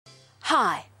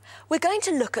Hi, we're going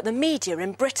to look at the media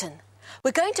in Britain.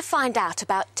 We're going to find out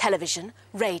about television,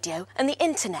 radio and the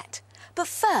internet. But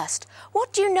first,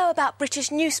 what do you know about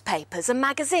British newspapers and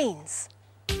magazines?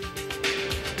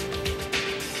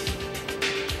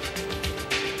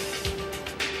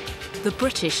 The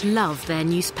British love their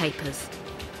newspapers.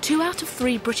 2 out of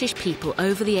 3 British people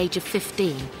over the age of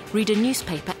 15 read a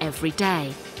newspaper every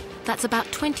day. That's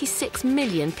about 26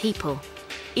 million people.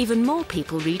 Even more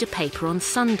people read a paper on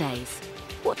Sundays.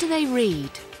 What do they read?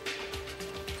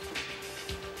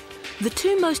 The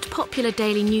 2 most popular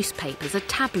daily newspapers are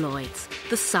tabloids,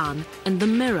 The Sun and The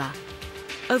Mirror.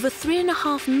 Over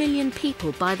 3.5 million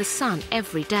people buy The Sun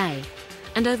every day,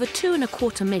 and over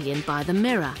 2.25 million buy The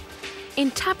Mirror.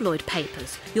 In tabloid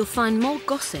papers, you'll find more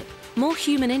gossip, more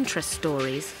human interest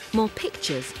stories, more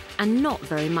pictures, and not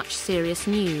very much serious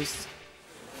news.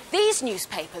 These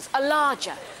newspapers are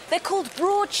larger. They're called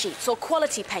broadsheets or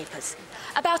quality papers.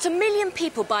 About 1 million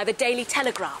people buy the Daily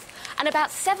Telegraph, and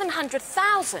about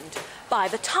 700,000 buy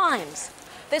the Times.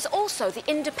 There's also the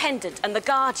Independent and the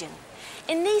Guardian.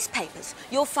 In these papers,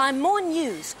 you'll find more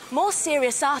news, more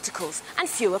serious articles, and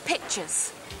fewer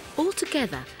pictures.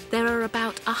 Altogether, there are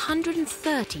about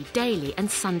 130 daily and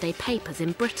Sunday papers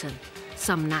in Britain,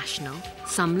 some national,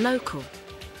 some local.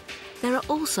 There are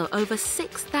also over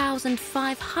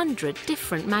 6,500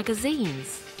 different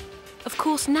magazines. Of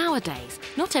course, nowadays,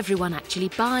 not everyone actually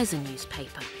buys a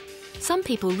newspaper. Some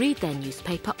people read their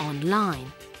newspaper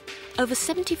online. Over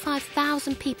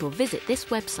 75,000 people visit this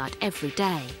website every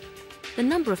day. The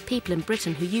number of people in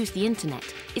Britain who use the internet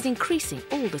is increasing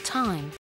all the time.